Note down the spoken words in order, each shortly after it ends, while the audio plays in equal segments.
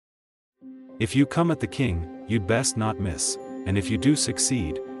If you come at the king, you'd best not miss, and if you do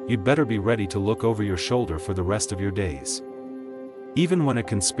succeed, you'd better be ready to look over your shoulder for the rest of your days. Even when a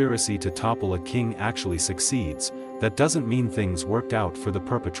conspiracy to topple a king actually succeeds, that doesn't mean things worked out for the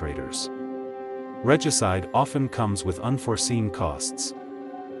perpetrators. Regicide often comes with unforeseen costs.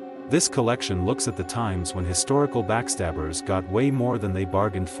 This collection looks at the times when historical backstabbers got way more than they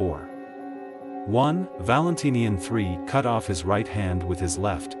bargained for. 1. Valentinian III cut off his right hand with his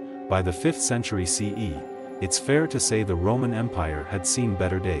left. By the 5th century CE, it's fair to say the Roman Empire had seen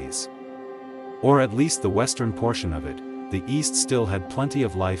better days. Or at least the western portion of it, the East still had plenty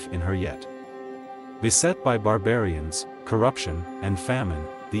of life in her yet. Beset by barbarians, corruption, and famine,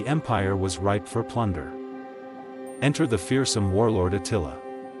 the empire was ripe for plunder. Enter the fearsome warlord Attila.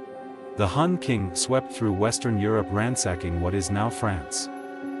 The Hun king swept through Western Europe ransacking what is now France.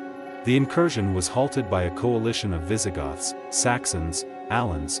 The incursion was halted by a coalition of Visigoths, Saxons,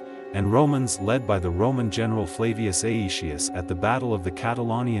 Alans, and Romans led by the Roman general Flavius Aetius at the Battle of the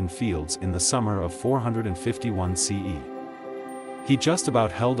Catalonian Fields in the summer of 451 CE. He just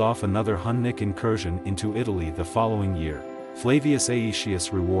about held off another Hunnic incursion into Italy the following year. Flavius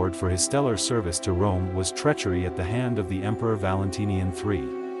Aetius' reward for his stellar service to Rome was treachery at the hand of the Emperor Valentinian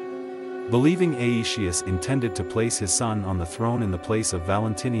III. Believing Aetius intended to place his son on the throne in the place of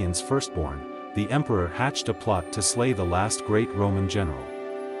Valentinian's firstborn, the emperor hatched a plot to slay the last great Roman general.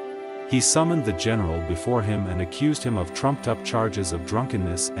 He summoned the general before him and accused him of trumped-up charges of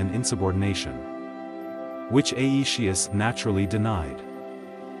drunkenness and insubordination, which Aetius naturally denied.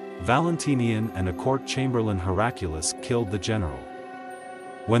 Valentinian and a court chamberlain Heraclius killed the general.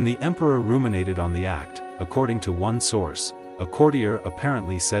 When the emperor ruminated on the act, according to one source, a courtier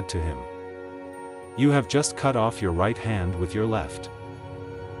apparently said to him, "You have just cut off your right hand with your left."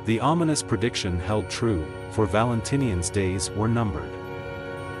 The ominous prediction held true, for Valentinian's days were numbered.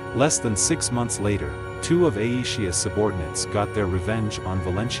 Less than 6 months later, 2 of Aetius' subordinates got their revenge on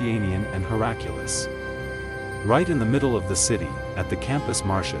Valentinian and Heraclius. Right in the middle of the city, at the Campus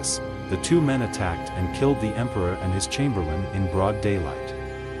Martius, the 2 men attacked and killed the emperor and his chamberlain in broad daylight.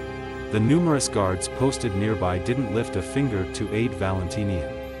 The numerous guards posted nearby didn't lift a finger to aid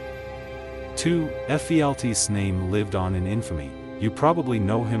Valentinian. 2. Ephialtes' name lived on in infamy. You probably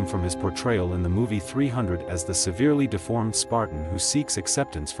know him from his portrayal in the movie 300 as the severely deformed Spartan who seeks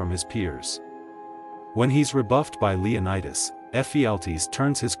acceptance from his peers. When he's rebuffed by Leonidas, Ephialtes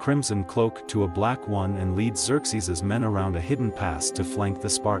turns his crimson cloak to a black one and leads Xerxes' men around a hidden pass to flank the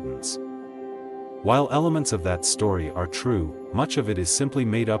Spartans. While elements of that story are true, much of it is simply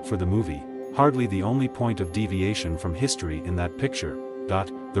made up for the movie, hardly the only point of deviation from history in that picture.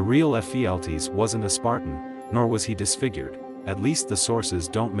 The real Ephialtes wasn't a Spartan, nor was he disfigured, at least the sources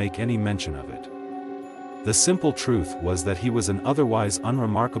don't make any mention of it. The simple truth was that he was an otherwise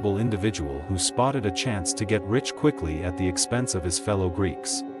unremarkable individual who spotted a chance to get rich quickly at the expense of his fellow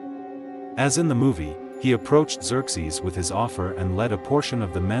Greeks. As in the movie, he approached Xerxes with his offer and led a portion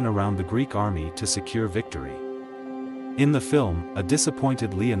of the men around the Greek army to secure victory. In the film, a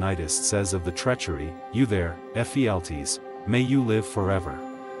disappointed Leonidas says of the treachery, "You there, Ephialtes, may you live forever."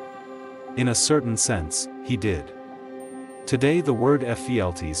 In a certain sense, he did. Today the word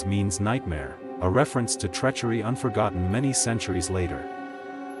Ephialtes means nightmare, a reference to treachery unforgotten many centuries later.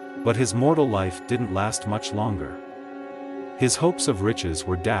 But his mortal life didn't last much longer. His hopes of riches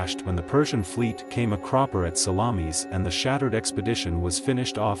were dashed when the Persian fleet came a cropper at Salamis and the shattered expedition was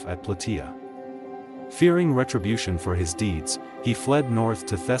finished off at Plataea. Fearing retribution for his deeds, he fled north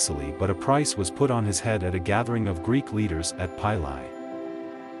to Thessaly, but a price was put on his head at a gathering of Greek leaders at Pylae.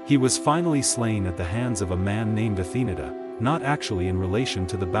 He was finally slain at the hands of a man named Athenida, not actually in relation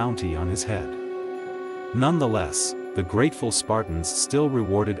to the bounty on his head. Nonetheless, the grateful Spartans still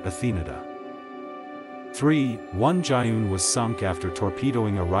rewarded Athenida. 3. One Jaeun was sunk after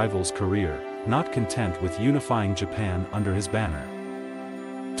torpedoing a rival's career, not content with unifying Japan under his banner.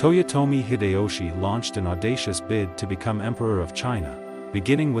 Toyotomi Hideyoshi launched an audacious bid to become Emperor of China,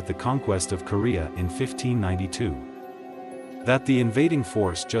 beginning with the conquest of Korea in 1592. That the invading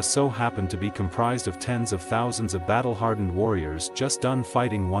force just so happened to be comprised of tens of thousands of battle-hardened warriors just done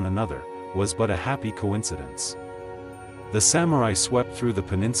fighting one another, was but a happy coincidence. The samurai swept through the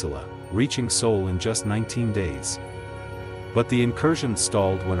peninsula, reaching Seoul in just 19 days. But the incursion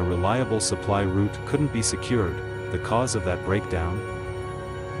stalled when a reliable supply route couldn't be secured. The cause of that breakdown?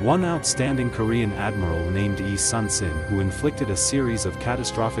 One outstanding Korean admiral named Yi Sun-sin, who inflicted a series of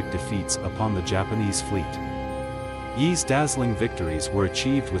catastrophic defeats upon the Japanese fleet. Yi's dazzling victories were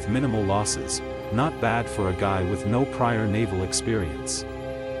achieved with minimal losses, not bad for a guy with no prior naval experience.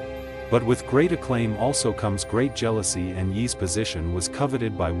 But with great acclaim also comes great jealousy, and Yi's position was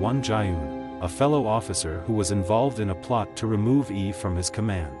coveted by one Jaeun, a fellow officer who was involved in a plot to remove Yi from his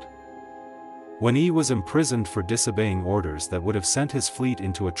command. When Yi was imprisoned for disobeying orders that would have sent his fleet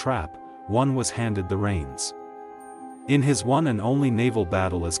into a trap, one was handed the reins. In his one and only naval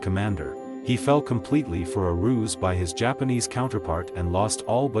battle as commander, he fell completely for a ruse by his Japanese counterpart and lost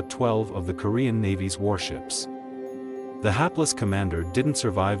all but 12 of the Korean Navy's warships. The hapless commander didn't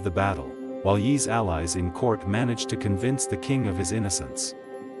survive the battle, while Yi's allies in court managed to convince the king of his innocence.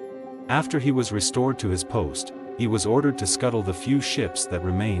 After he was restored to his post, he was ordered to scuttle the few ships that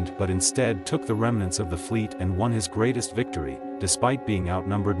remained but instead took the remnants of the fleet and won his greatest victory, despite being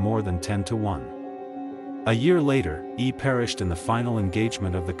outnumbered more than 10-1. A year later, Yi perished in the final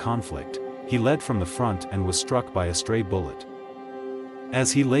engagement of the conflict. He led from the front and was struck by a stray bullet.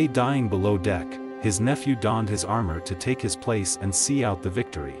 As he lay dying below deck, his nephew donned his armor to take his place and see out the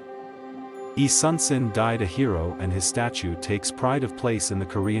victory. Yi Sun-sin died a hero and his statue takes pride of place in the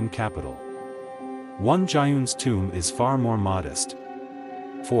Korean capital. Won Jaeun's tomb is far more modest.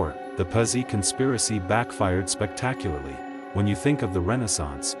 4. The Puzzi conspiracy backfired spectacularly. When you think of the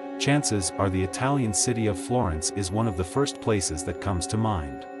Renaissance, chances are the Italian city of Florence is one of the first places that comes to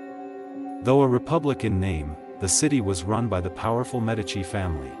mind. Though a republic in name, the city was run by the powerful Medici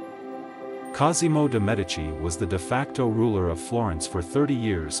family. Cosimo de' Medici was the de facto ruler of Florence for 30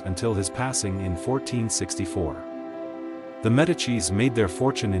 years until his passing in 1464. The Medicis made their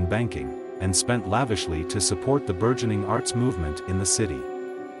fortune in banking, and spent lavishly to support the burgeoning arts movement in the city.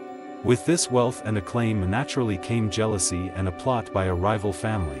 With this wealth and acclaim naturally came jealousy and a plot by a rival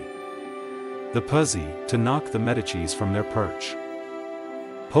family, the Puzzi, to knock the Medicis from their perch.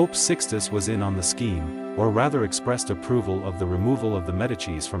 Pope Sixtus was in on the scheme, or rather expressed approval of the removal of the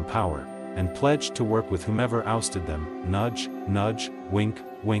Medicis from power, and pledged to work with whomever ousted them, nudge, nudge, wink,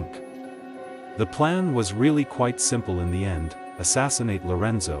 wink. The plan was really quite simple in the end: assassinate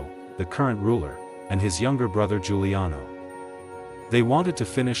Lorenzo, the current ruler, and his younger brother Giuliano. They wanted to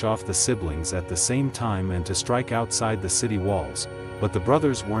finish off the siblings at the same time and to strike outside the city walls, but the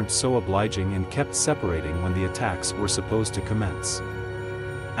brothers weren't so obliging and kept separating when the attacks were supposed to commence.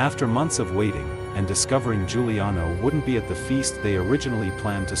 After months of waiting, and discovering Giuliano wouldn't be at the feast they originally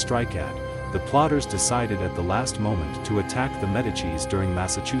planned to strike at, the plotters decided at the last moment to attack the Medicis during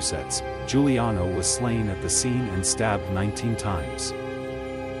Massachusetts. Giuliano was slain at the scene and stabbed 19 times,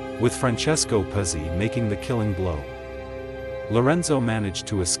 with Francesco Puzzi making the killing blow. Lorenzo managed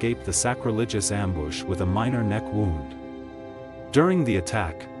to escape the sacrilegious ambush with a minor neck wound. During the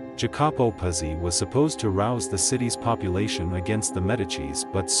attack, Jacopo Puzzi was supposed to rouse the city's population against the Medicis,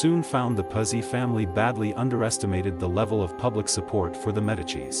 but soon found the Puzzi family badly underestimated the level of public support for the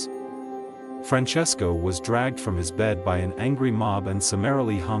Medicis. Francesco was dragged from his bed by an angry mob and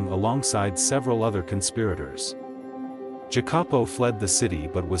summarily hung alongside several other conspirators. Jacopo fled the city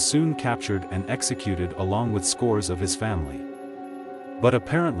but was soon captured and executed along with scores of his family. But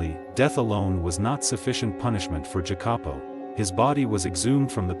apparently, death alone was not sufficient punishment for Jacopo. His body was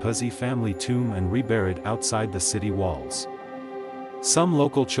exhumed from the Puzzi family tomb and reburied outside the city walls. Some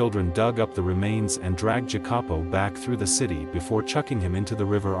local children dug up the remains and dragged Jacopo back through the city before chucking him into the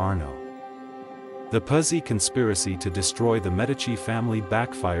river Arno. The Puzzi conspiracy to destroy the Medici family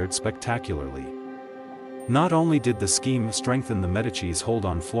backfired spectacularly. Not only did the scheme strengthen the Medici's hold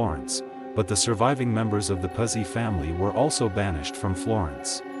on Florence, but the surviving members of the Puzzi family were also banished from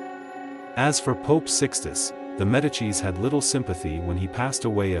Florence. As for Pope Sixtus, the Medicis had little sympathy when he passed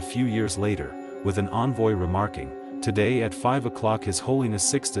away a few years later, with an envoy remarking, "Today at 5 o'clock His Holiness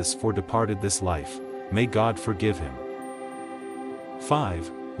Sixtus for departed this life, may God forgive him."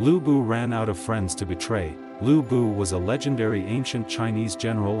 5. Lu Bu ran out of friends to betray. Lu Bu was a legendary ancient Chinese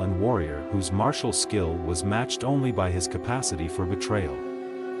general and warrior whose martial skill was matched only by his capacity for betrayal.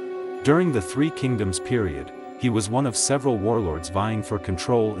 During the Three Kingdoms period, he was one of several warlords vying for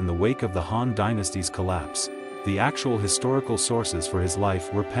control in the wake of the Han dynasty's collapse. The actual historical sources for his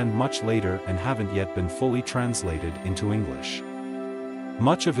life were penned much later and haven't yet been fully translated into English.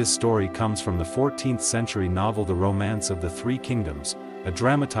 Much of his story comes from the 14th century novel The Romance of the Three Kingdoms, a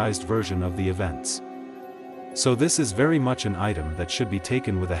dramatized version of the events. So this is very much an item that should be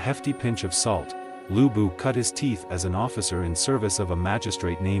taken with a hefty pinch of salt. Lu Bu cut his teeth as an officer in service of a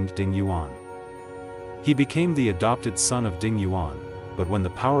magistrate named Ding Yuan. He became the adopted son of Ding Yuan, but when the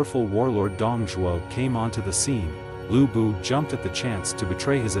powerful warlord Dong Zhuo came onto the scene, Lu Bu jumped at the chance to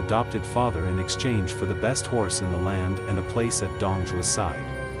betray his adopted father in exchange for the best horse in the land and a place at Dong Zhuo's side.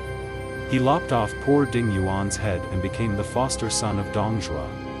 He lopped off poor Ding Yuan's head and became the foster son of Dong Zhuo.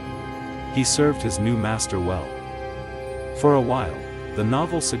 He served his new master well. For a while, The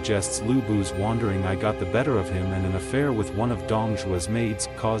novel suggests Lu Bu's wandering eye got the better of him, and an affair with one of Dong Zhuo's maids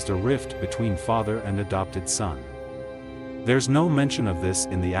caused a rift between father and adopted son. There's no mention of this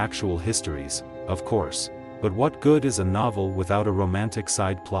in the actual histories, of course, but what good is a novel without a romantic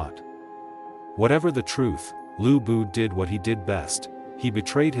side plot? Whatever the truth, Lu Bu did what he did best: he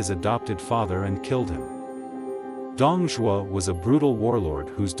betrayed his adopted father and killed him. Dong Zhuo was a brutal warlord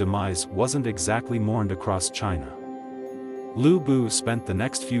whose demise wasn't exactly mourned across China. Lu Bu spent the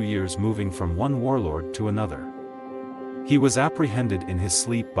next few years moving from one warlord to another. He was apprehended in his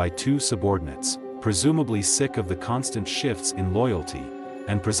sleep by two subordinates, presumably sick of the constant shifts in loyalty,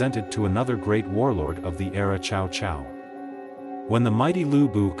 and presented to another great warlord of the era, Cao Cao. When the mighty Lu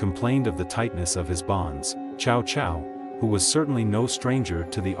Bu complained of the tightness of his bonds, Cao Cao, who was certainly no stranger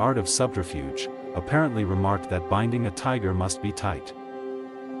to the art of subterfuge, apparently remarked that binding a tiger must be tight.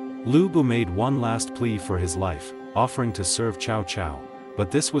 Lu Bu made one last plea for his life, offering to serve Cao Cao,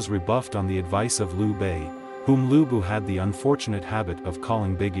 but this was rebuffed on the advice of Liu Bei, whom Lu Bu had the unfortunate habit of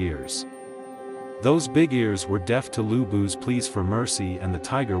calling Big Ears. Those big ears were deaf to Lu Bu's pleas for mercy, and the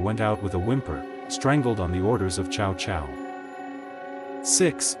tiger went out with a whimper, strangled on the orders of Cao Cao.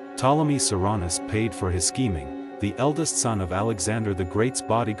 6. Ptolemy Ceraunus paid for his scheming, the eldest son of Alexander the Great's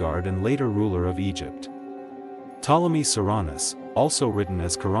bodyguard and later ruler of Egypt. Ptolemy Ceraunus, also written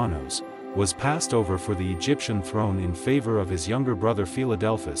as Ceraunus, was passed over for the Egyptian throne in favor of his younger brother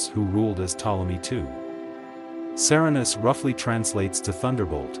Philadelphus, who ruled as Ptolemy II. Ceraunus roughly translates to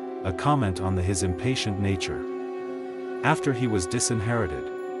thunderbolt, a comment on his impatient nature. After he was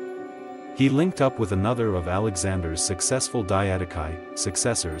disinherited, he linked up with another of Alexander's successful Diadochi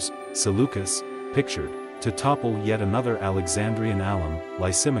successors, Seleucus, pictured, to topple yet another Alexandrian alum,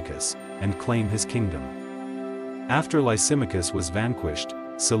 Lysimachus, and claim his kingdom. After Lysimachus was vanquished,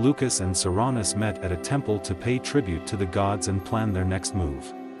 Seleucus and Ceraunus met at a temple to pay tribute to the gods and plan their next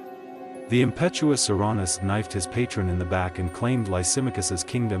move. The impetuous Ceraunus knifed his patron in the back and claimed Lysimachus's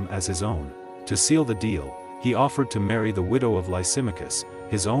kingdom as his own. To seal the deal, he offered to marry the widow of Lysimachus,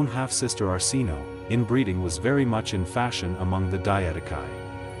 his own half-sister Arsinoe. Inbreeding was very much in fashion among the Diadochi.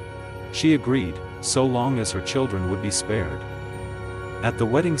 She agreed, so long as her children would be spared. At the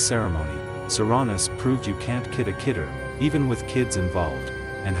wedding ceremony, Ceraunus proved you can't kid a kidder, even with kids involved,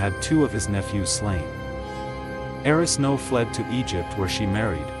 and had two of his nephews slain. Arsinoe fled to Egypt, where she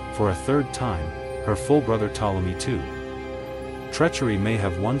married, for a third time, her full brother Ptolemy II. Treachery may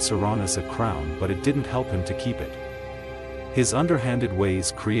have won Ceraunus a crown, but it didn't help him to keep it. His underhanded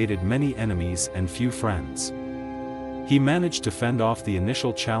ways created many enemies and few friends. He managed to fend off the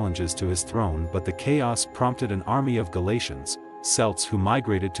initial challenges to his throne, but the chaos prompted an army of Galatians, Celts who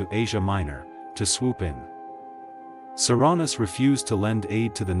migrated to Asia Minor, to swoop in. Ceraunus refused to lend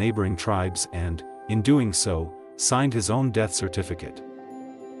aid to the neighboring tribes and, in doing so, signed his own death certificate.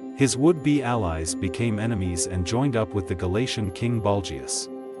 His would-be allies became enemies and joined up with the Galatian king Bulgius.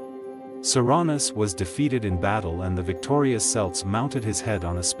 Ceraunus was defeated in battle, and the victorious Celts mounted his head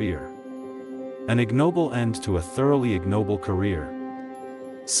on a spear. An ignoble end to a thoroughly ignoble career.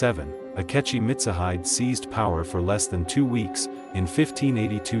 7. Akechi Mitsuhide seized power for less than 2 weeks. In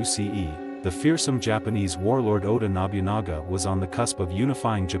 1582 CE, the fearsome Japanese warlord Oda Nobunaga was on the cusp of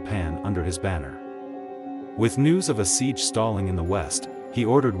unifying Japan under his banner. With news of a siege stalling in the west, he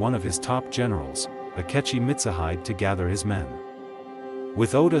ordered one of his top generals, Akechi Mitsuhide, to gather his men.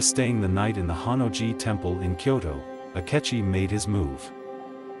 With Oda staying the night in the Honnoji temple in Kyoto, Akechi made his move.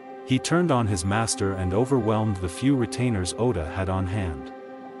 He turned on his master and overwhelmed the few retainers Oda had on hand.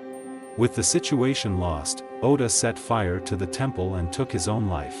 With the situation lost, Oda set fire to the temple and took his own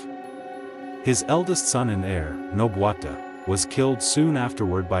life. His eldest son and heir, Nobuata, was killed soon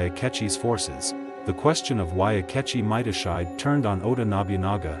afterward by Akechi's forces. The question of why Akechi Mitsuhide turned on Oda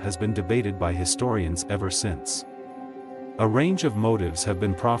Nobunaga has been debated by historians ever since. A range of motives have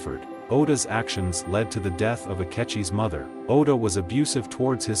been proffered. Oda's actions led to the death of Akechi's mother. Oda was abusive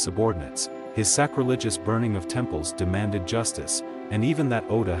towards his subordinates. His sacrilegious burning of temples demanded justice, and even that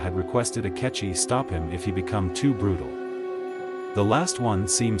Oda had requested Akechi stop him if he became too brutal. The last one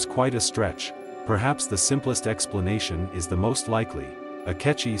seems quite a stretch. Perhaps the simplest explanation is the most likely.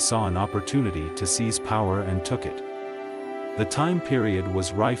 Akechi saw an opportunity to seize power and took it. The time period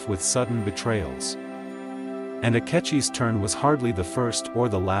was rife with sudden betrayals. And Akechi's turn was hardly the first or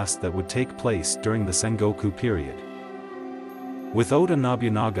the last that would take place during the Sengoku period. With Oda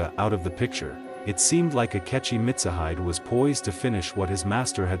Nobunaga out of the picture, it seemed like Akechi Mitsuhide was poised to finish what his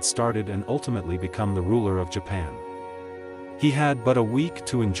master had started and ultimately become the ruler of Japan. He had but a week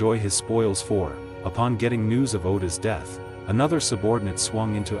to enjoy his spoils, for, upon getting news of Oda's death, another subordinate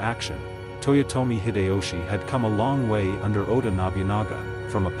swung into action. Toyotomi Hideyoshi had come a long way under Oda Nobunaga,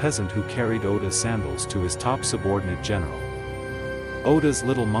 from a peasant who carried Oda's sandals to his top subordinate general. Oda's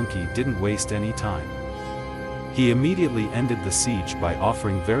little monkey didn't waste any time. He immediately ended the siege by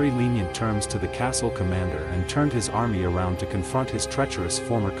offering very lenient terms to the castle commander and turned his army around to confront his treacherous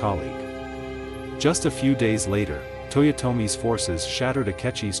former colleague. Just a few days later, Toyotomi's forces shattered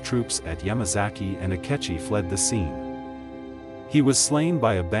Akechi's troops at Yamazaki and Akechi fled the scene. He was slain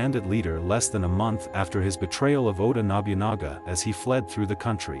by a bandit leader less than a month after his betrayal of Oda Nobunaga as he fled through the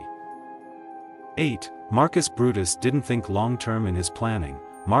country. 8. Marcus Brutus didn't think long-term in his planning.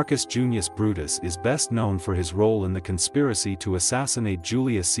 Marcus Junius Brutus is best known for his role in the conspiracy to assassinate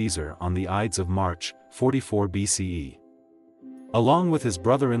Julius Caesar on the Ides of March, 44 BCE. Along with his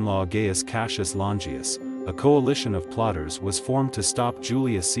brother-in-law Gaius Cassius Longius, a coalition of plotters was formed to stop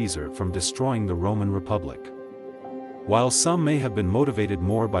Julius Caesar from destroying the Roman Republic. While some may have been motivated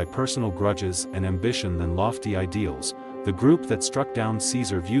more by personal grudges and ambition than lofty ideals, the group that struck down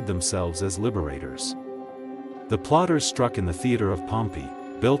Caesar viewed themselves as liberators. The plotters struck in the theater of Pompey,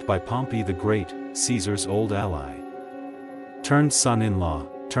 built by Pompey the Great, Caesar's old ally. Turned son-in-law,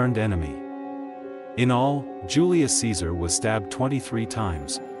 turned enemy. In all, Julius Caesar was stabbed 23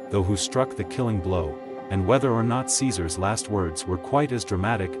 times, though who struck the killing blow, and whether or not Caesar's last words were quite as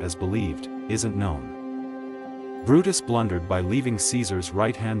dramatic as believed, isn't known. Brutus blundered by leaving Caesar's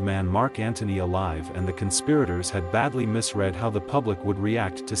right-hand man Mark Antony alive, and the conspirators had badly misread how the public would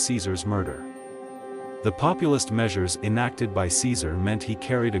react to Caesar's murder. The populist measures enacted by Caesar meant he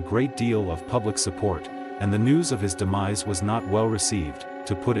carried a great deal of public support, and the news of his demise was not well received,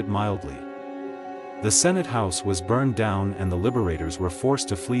 to put it mildly. The Senate house was burned down and the liberators were forced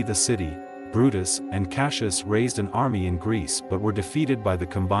to flee the city. Brutus and Cassius raised an army in Greece but were defeated by the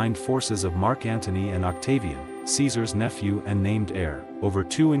combined forces of Mark Antony and Octavian, Caesar's nephew and named heir, over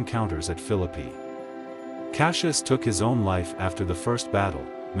 2 encounters at Philippi. Cassius took his own life after the first battle,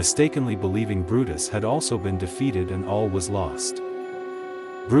 mistakenly believing Brutus had also been defeated and all was lost.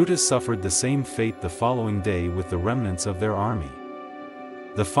 Brutus suffered the same fate the following day with the remnants of their army.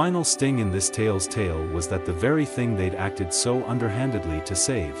 The final sting in this tale's tale was that the very thing they'd acted so underhandedly to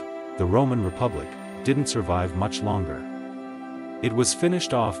save, the Roman Republic, didn't survive much longer. It was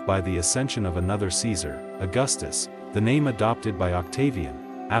finished off by the ascension of another Caesar, Augustus, the name adopted by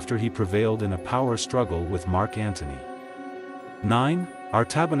Octavian, after he prevailed in a power struggle with Mark Antony. 9.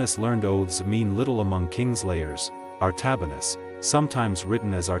 Artabanus learned oaths mean little among kingslayers. Artabanus, sometimes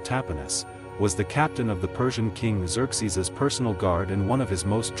written as Artapanus, was the captain of the Persian king Xerxes' personal guard and one of his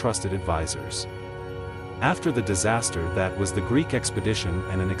most trusted advisors. After the disaster that was the Greek expedition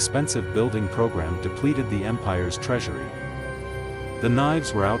and an expensive building program depleted the empire's treasury, the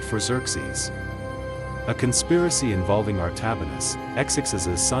knives were out for Xerxes. A conspiracy involving Artabanus,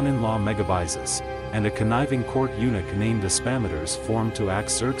 Xerxes' son-in-law Megabyzus, and a conniving court eunuch named Aspameters formed to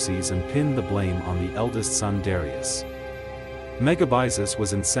axe Xerxes and pin the blame on the eldest son Darius. Megabyzus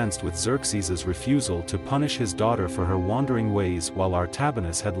was incensed with Xerxes' refusal to punish his daughter for her wandering ways, while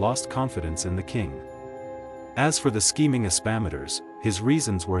Artabanus had lost confidence in the king. As for the scheming Aspameters, his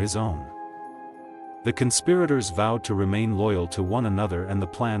reasons were his own. The conspirators vowed to remain loyal to one another and the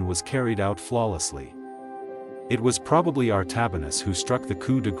plan was carried out flawlessly. It was probably Artabanus who struck the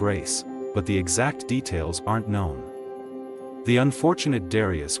coup de grace, but the exact details aren't known. The unfortunate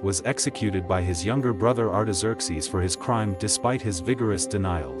Darius was executed by his younger brother Artaxerxes for his crime despite his vigorous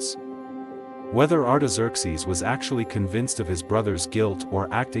denials. Whether Artaxerxes was actually convinced of his brother's guilt or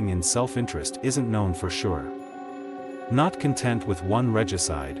acting in self-interest isn't known for sure. Not content with one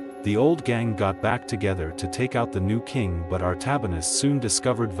regicide, the old gang got back together to take out the new king, but Artabanus soon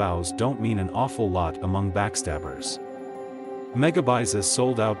discovered vows don't mean an awful lot among backstabbers. Megabyzus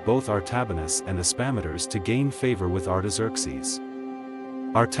sold out both Artabanus and Aspameters to gain favor with Artaxerxes.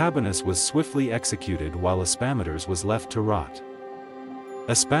 Artabanus was swiftly executed while Aspameters was left to rot.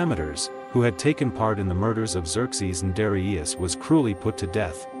 Aspameters, who had taken part in the murders of Xerxes and Darius, was cruelly put to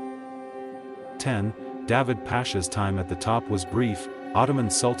death. 10. David Pasha's time at the top was brief. Ottoman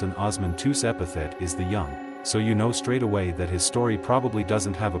Sultan Osman II's epithet is the young, so you know straight away that his story probably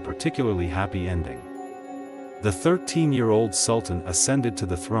doesn't have a particularly happy ending. The 13-year-old sultan ascended to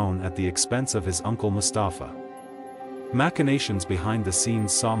the throne at the expense of his uncle Mustafa. Machinations behind the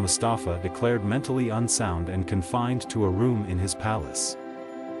scenes saw Mustafa declared mentally unsound and confined to a room in his palace.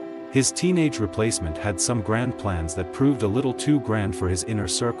 His teenage replacement had some grand plans that proved a little too grand for his inner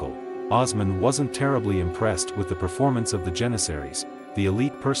circle. Osman wasn't terribly impressed with the performance of the Janissaries, the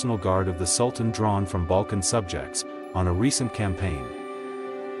elite personal guard of the Sultan drawn from Balkan subjects, on a recent campaign,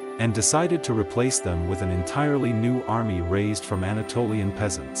 and decided to replace them with an entirely new army raised from Anatolian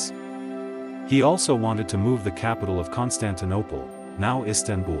peasants. He also wanted to move the capital of Constantinople, now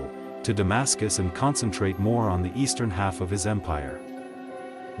Istanbul, to Damascus and concentrate more on the eastern half of his empire.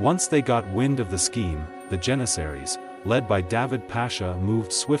 Once they got wind of the scheme, the Janissaries, led by David Pasha,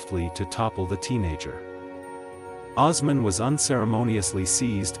 moved swiftly to topple the teenager. Osman was unceremoniously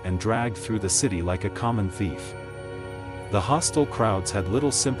seized and dragged through the city like a common thief. The hostile crowds had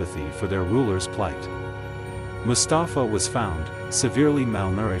little sympathy for their ruler's plight. Mustafa was found, severely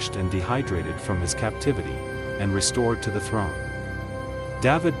malnourished and dehydrated from his captivity, and restored to the throne.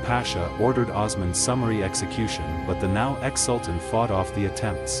 David Pasha ordered Osman's summary execution, but the now ex-sultan fought off the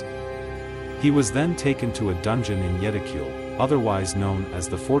attempts. He was then taken to a dungeon in Yedikule, otherwise known as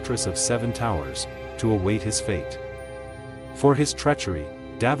the Fortress of Seven Towers, to await his fate. For his treachery,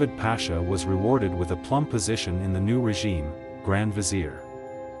 David Pasha was rewarded with a plum position in the new regime, Grand Vizier.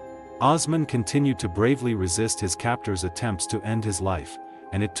 Osman continued to bravely resist his captor's attempts to end his life,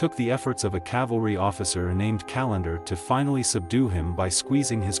 and it took the efforts of a cavalry officer named Calendar to finally subdue him by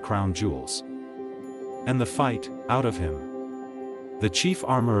squeezing his crown jewels and the fight out of him. The chief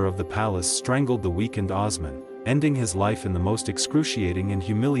armorer of the palace strangled the weakened Osman, ending his life in the most excruciating and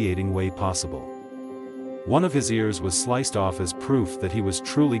humiliating way possible. One of his ears was sliced off as proof that he was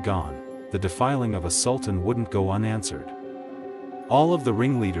truly gone. The defiling of a sultan wouldn't go unanswered. All of the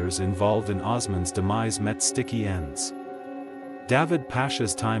ringleaders involved in Osman's demise met sticky ends. David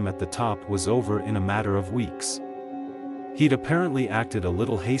Pasha's time at the top was over in a matter of weeks. He'd apparently acted a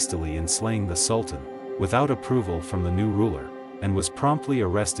little hastily in slaying the sultan, without approval from the new ruler, and was promptly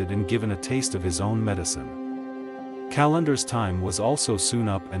arrested and given a taste of his own medicine. Calendar's time was also soon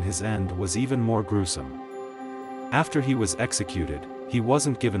up, and his end was even more gruesome. After he was executed, he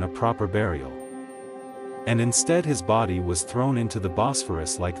wasn't given a proper burial. And instead his body was thrown into the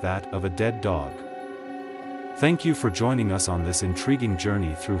Bosphorus like that of a dead dog. Thank you for joining us on this intriguing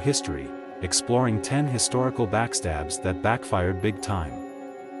journey through history, exploring 10 historical backstabs that backfired big time.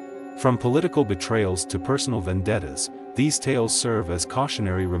 From political betrayals to personal vendettas, these tales serve as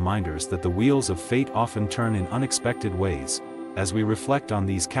cautionary reminders that the wheels of fate often turn in unexpected ways. As we reflect on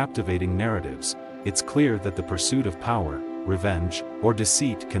these captivating narratives, it's clear that the pursuit of power, revenge, or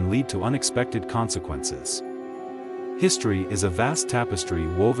deceit can lead to unexpected consequences. History is a vast tapestry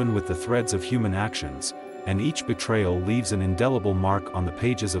woven with the threads of human actions, and each betrayal leaves an indelible mark on the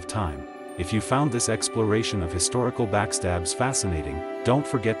pages of time. If you found this exploration of historical backstabs fascinating, don't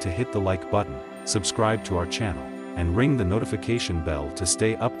forget to hit the like button, subscribe to our channel, and ring the notification bell to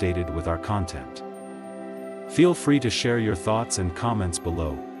stay updated with our content. Feel free to share your thoughts and comments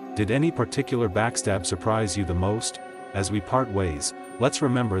below. Did any particular backstab surprise you the most? As we part ways, let's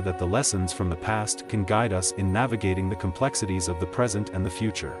remember that the lessons from the past can guide us in navigating the complexities of the present and the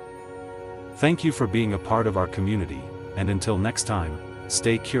future. Thank you for being a part of our community, and until next time,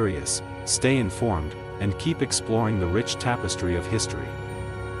 stay curious, stay informed, and keep exploring the rich tapestry of history.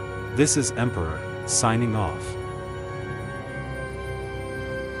 This is Emperor, signing off.